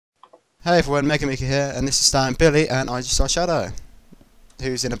Hey everyone, Megameaky here, and this is Stan Billy, and I just saw Shadow,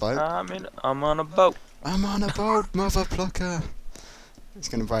 who's in a boat. I'm on a boat. I'm on a boat, mother plucker. It's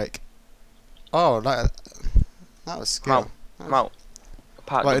gonna break. Oh, that was skill. Mount.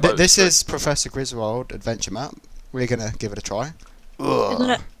 Right, this is Professor Grizwald adventure map. We're gonna give it a try. Isn't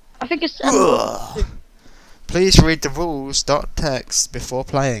it? I think it's. Please read the rules. Text before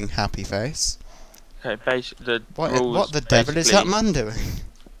playing. Happy face. Okay, the What? rules. What the devil is that man doing?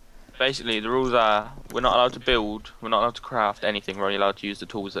 Basically, the rules are: we're not allowed to build, we're not allowed to craft anything. We're only allowed to use the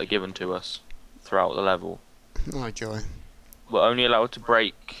tools that are given to us throughout the level. Oh joy. We're only allowed to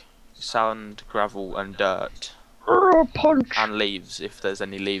break sand, gravel, and dirt. Punch. And leaves. If there's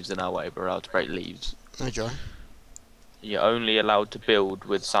any leaves in our way, we're allowed to break leaves. Oh joy. You're only allowed to build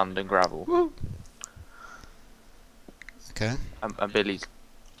with sand and gravel. Woo. Okay. And Billy's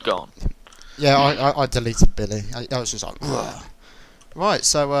gone. Yeah, I deleted Billy. I was just like, ugh. Right,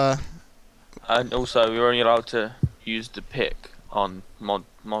 so And also, you're only allowed to use the pick on mob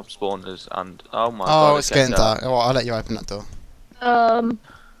spawners. And oh my god! it's getting dark. Oh, I'll let you open that door.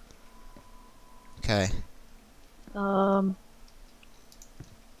 Okay.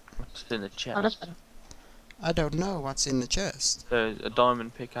 What's in the chest? Oh, that's better. I don't know what's in the chest. There's a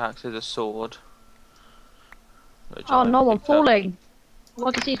diamond pickaxe. There's a sword. Oh no, I'm falling. All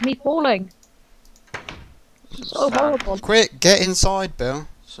I can see is me falling. So horrible. Quick, get inside, Bill.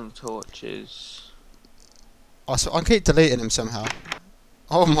 Some torches. I keep deleting him somehow.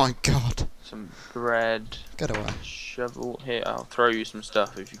 Oh my god. Some bread. Get away. Shovel. Here, I'll throw you some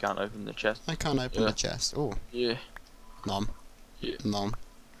stuff if you can't open the chest. I can't open the chest. Oh. Yeah. Nom. Yeah. Nom.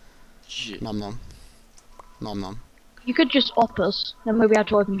 Shit. Nom nom. Nom nom. You could just op us, then maybe have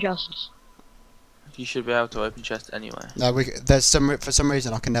to open chests. You should be able to open chests anyway. No, for some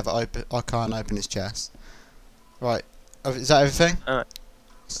reason I can't open his chest. Right. Oh, is that everything? Alright.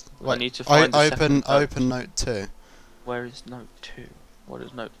 Right. I need to find open note 2. Where is note 2? What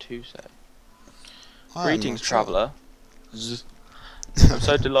does note 2 say? Greetings, Greetings, traveller. I'm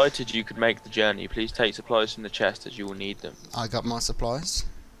so delighted you could make the journey. Please take supplies from the chest as you will need them. I got my supplies.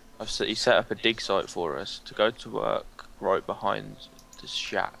 He set up a dig site for us to go to work right behind the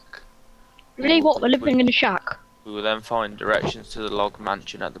shack. Really? What? We're living in a shack? We will then find directions to the log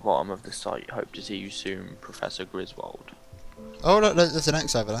mansion at the bottom of the site. Hope to see you soon, Professor Grizwald. Oh look, there's an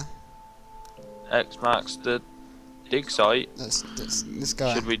X over there. X marks the dig site. That's this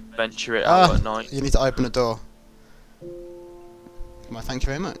guy. Should we venture it out at night? You need to open a door. Well, thank you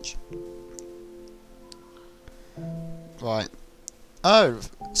very much. Right. Oh,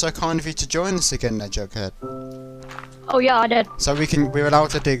 so kind of you to join us again there, Jughead. Oh yeah, I did. So we're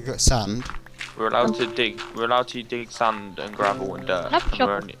allowed to dig sand. We're allowed to dig. We're allowed to dig sand and gravel and dirt.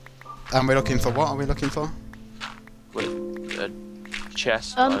 And we're looking for what? Are we looking for? With a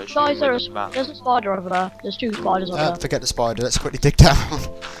chest. Guys, there's a spider over there. There's 2 spiders over there. Forget the spider. Let's quickly dig down.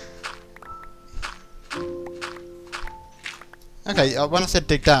 Okay. When I said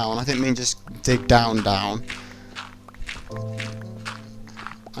dig down, I didn't mean just dig down.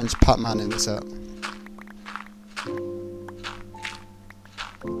 And just pat man in this up.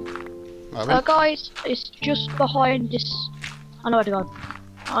 Right, guys, it's just behind this. I know where to go.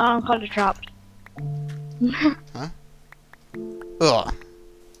 I'm kind of trapped. Huh? Ugh.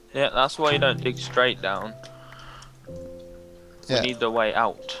 Yeah, that's why you don't dig straight down. Yeah. We need the way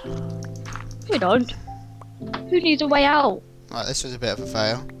out. We don't. Who needs a way out? Right, this was a bit of a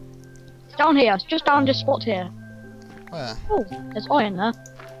fail. It's down here. It's just down this spot here. Where? Oh, there's iron there.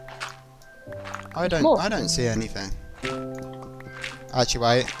 I don't see anything. Actually,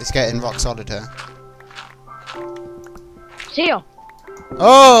 wait. It's getting rock solid here. It's here.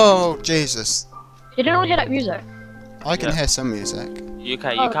 Oh, Jesus. You didn't hear that music? I can hear some music. You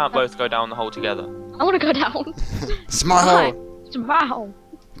can't both go down the hole together. I want to go down. It's my hole. It's my hole.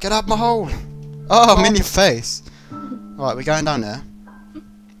 Get out my hole. Oh, I'm in your face. Right, we're going down there.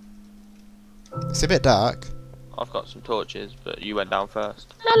 It's a bit dark. I've got some torches, but you went down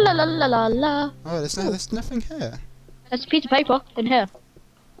first. La la la la la la. Oh, there's nothing here. There's a piece of paper in here.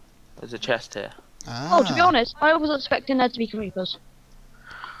 There's a chest here. Ah. Oh, to be honest, I was expecting there to be creepers.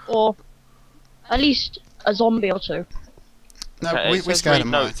 Or at least a zombie or 2. No, Okay, we scared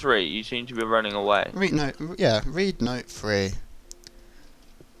them away. Note 3. You seem to be running away. Read note 3.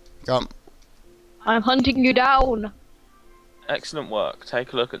 Go on. I'm hunting you down. Excellent work.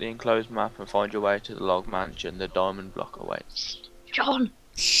 Take a look at the enclosed map and find your way to the log mansion. The diamond block awaits. John.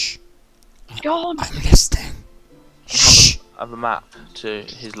 Shh. John. I'm listening. Shh. I have a map to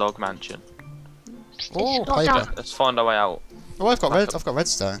his log mansion. Oh, paper. Let's find our way out. Oh, I've got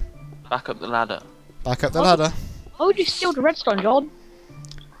redstone. Back up the ladder. Back up the ladder. Why would you steal the redstone, John?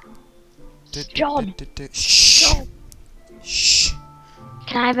 John. Shh. John. Shh.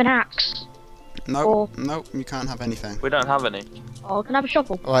 Can I have an axe? Nope. Nope. You can't have anything. We don't have any. Oh, can I have a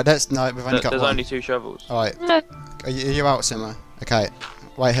shovel? Alright, no, we've only got There's one. only 2 shovels. Alright. No. Are you out, Simmer? Okay.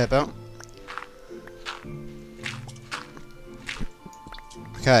 Wait here, Bill.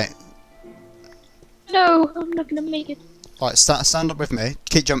 Okay. No, I'm not gonna make it. Right, stand up with me.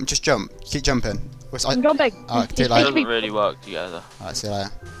 Just jump. Keep jumping. I'm jumping. Alright, do It like. doesn't really work together. Alright, see you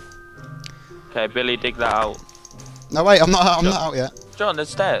later. Okay, Billy, dig that out. No, wait, I'm not out yet. John, there's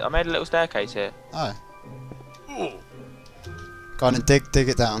stairs. I made a little staircase here. Oh. Go on and dig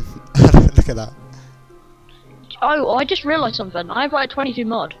it down. Look at that. Oh, I just realised something. I have like 22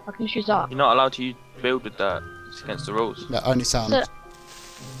 mud. I can just use that. You're not allowed to build with dirt. It's against the rules. Yeah, only sound. So-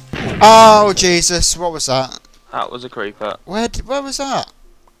 Oh, Jesus, what was that? That was a creeper. Where was that?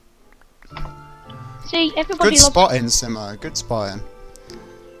 See, everybody Good loves. spotting, Simo. Good spotting.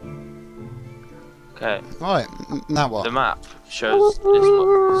 Okay, Right, now what? the map shows this one.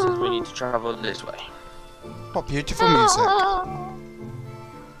 It says we need to travel this way. What beautiful music.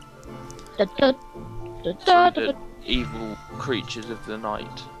 Da, da, da, da, da, Through da. the evil creatures of the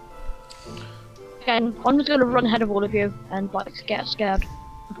night. Again, I'm just gonna run ahead of all of you and like get scared.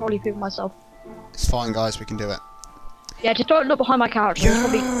 I'll probably poop myself. It's fine, guys. We can do it. Yeah, just don't look behind my character. It's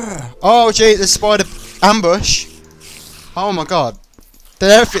probably... Oh, gee, there's spider ambush. Oh my God.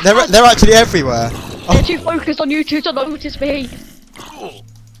 They're actually everywhere. They're too focused on you two to notice me.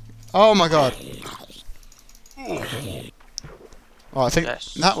 Oh my God. Oh, I think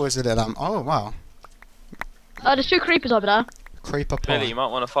Yes. that was a little oh wow. There's 2 creepers over there. Creeper Billy, you pie.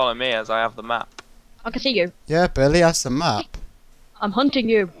 might want to follow me as I have the map. I can see you. Yeah, Billy has the map. I'm hunting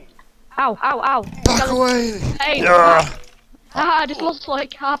you. Ow, ow, ow. Back away. Hey. Yeah. I just lost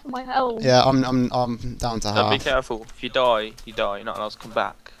like half of my health. Yeah, I'm down to But be half. careful. If you die, you die. You're not allowed to come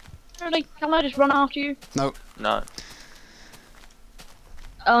back. Really? Can I just run after you? No.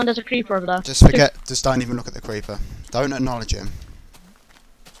 Oh, and there's a creeper over there. Just forget. Just don't even look at the creeper. Don't acknowledge him.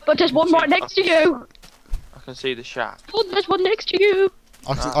 But there's one right next to you. I can see the shack. Oh, there's one next to you.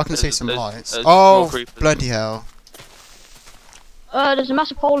 I can see some lights. there's more Oh, creepers. bloody hell. There's a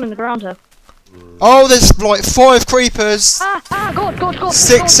massive hole in the ground here. Oh, there's like 5 creepers. God.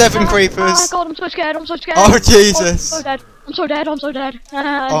 6, 7 creepers. God, I'm so scared. Oh, Jesus. I'm so dead.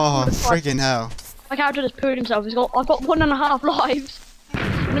 Oh, friggin' hell. My character just pooed himself. I've got 1.5 lives.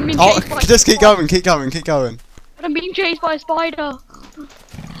 And I'm being Oh, chased by a just keep spider. keep going. And I'm being chased by a spider.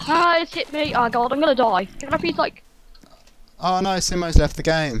 It's hit me. Oh God, I'm gonna die. Can I please like? Oh no, Simo's left the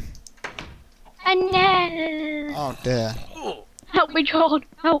game. No. Oh dear. Help me, John.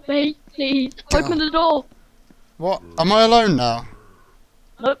 Help me, please. God. Open the door. What? Am I alone now?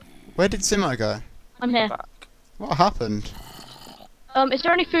 Nope. Where did Simo go? I'm here. Back. What happened? Is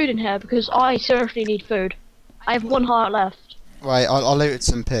there any food in here? Because I seriously need food. I have 1 heart left. Wait, I looted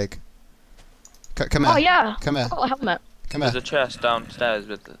some pig. Come here. Oh yeah. Come here. I've got a helmet. Come There's here. a chest downstairs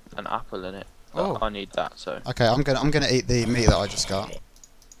with an apple in it. But Oh. I need that, so. Okay, I'm gonna eat the meat that I just got.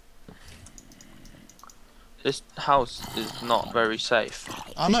 This house is not very safe.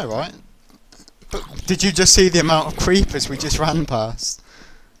 I know, right? But did you just see the amount of creepers we just ran past?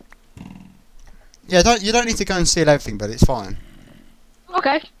 Yeah, you don't need to go and steal everything, but it's fine.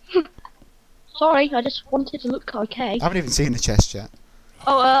 Okay. Sorry, I just wanted to look okay. I haven't even seen the chest yet.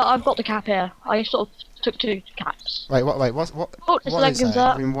 Oh, I've got the cap here. I sort of took 2 caps. What? Oh, there's What is leggings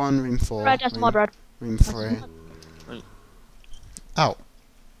that? there. Room 1, room 4. Bread, that's my bread. Room 3. Ow.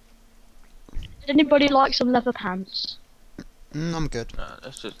 Does anybody like some leather pants? I'm good.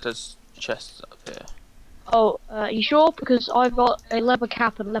 There's chests up here. Oh, you sure? Because I've got a leather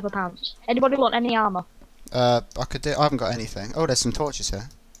cap and leather pants. Anybody want any armor? I haven't got anything. Oh, there's some torches here.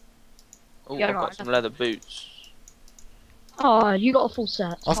 Oh, Yeah, I've right. got some leather boots. Oh, you got a full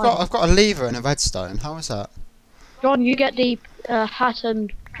set. I've got a lever and a redstone. How is that? John, you get the hat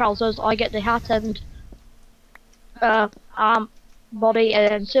and trousers. I get the hat and body,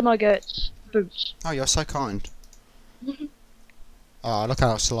 and Simo gets boots. Oh, you're so kind. Oh, look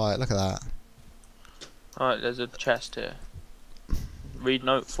how slight. Look at that. Alright, there's a chest here. Read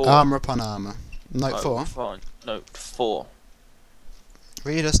note 4. Armour upon armour. Note 4. Fine. Note 4.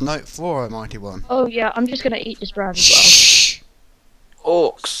 Read us note 4, mighty one. Oh yeah, I'm just gonna eat this bread as Shh.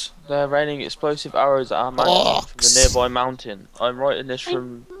 Orcs! They're raining explosive arrows at our mansion from the Orcs. nearby mountain. I'm writing this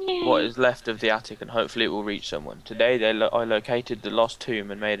from well. what is left of the attic, and hopefully it will reach someone. Today I located the lost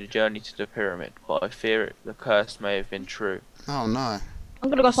tomb and made a journey to the pyramid, but I fear the curse may have been true. Oh no. I'm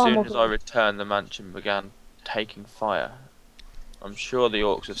gonna go As find soon more. as I returned, the mansion began taking fire. I'm sure the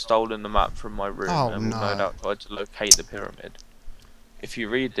orcs have stolen the map from my room Oh, and will no no. doubt try to locate the pyramid. If you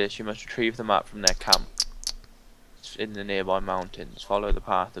read this, you must retrieve the map from their camp in the nearby mountains. Follow the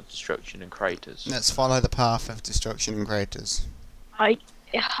path of destruction and craters. Let's follow the path of destruction and craters. I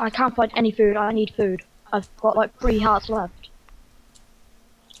can't find any food. I need food. I've got like 3 hearts left.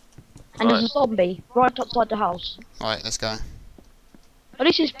 And there's a zombie right outside the house. Right, let's go. At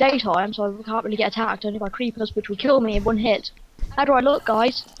least it's daytime, so we can't really get attacked only by creepers, which will kill me in 1 hit. How do I look,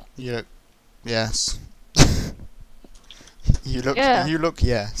 guys? You look... Yes. You look... Yeah. You look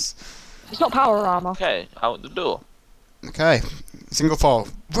yes. It's not power armor. Okay, out the door. Okay. Single file.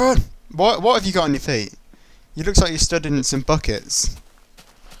 Run! What have you got on your feet? You looks like you stood in some buckets.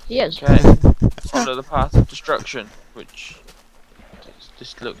 He is. Okay, follow the path of destruction, which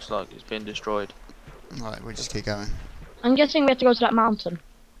this looks like it's been destroyed. Right, we'll just keep going. I'm guessing we have to go to that mountain.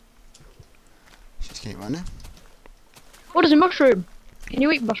 Just keep running. What is a mushroom? Can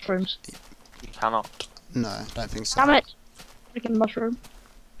you eat mushrooms? You cannot. No, don't think so. Damn it! Freaking mushroom.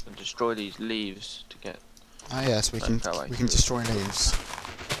 And destroy these leaves to get. Oh yes, we can destroy leaves.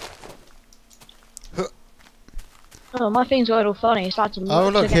 Oh, my thing's got a little funny. It's like to Oh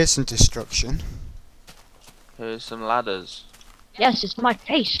look, here's some destruction. Here's some ladders. Yes, it's my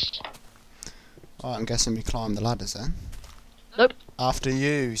face. Alright, I'm guessing we climb the ladders then. Nope. After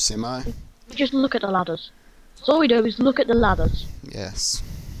you, Simo. We just look at the ladders. That's all we do is look at the ladders. Yes.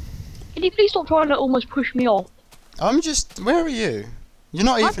 Can you please stop trying to almost push me off? I'm just... Where are you? You're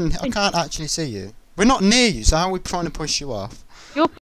not even... I can't actually see you. We're not near you, so how are we trying to push you off? You're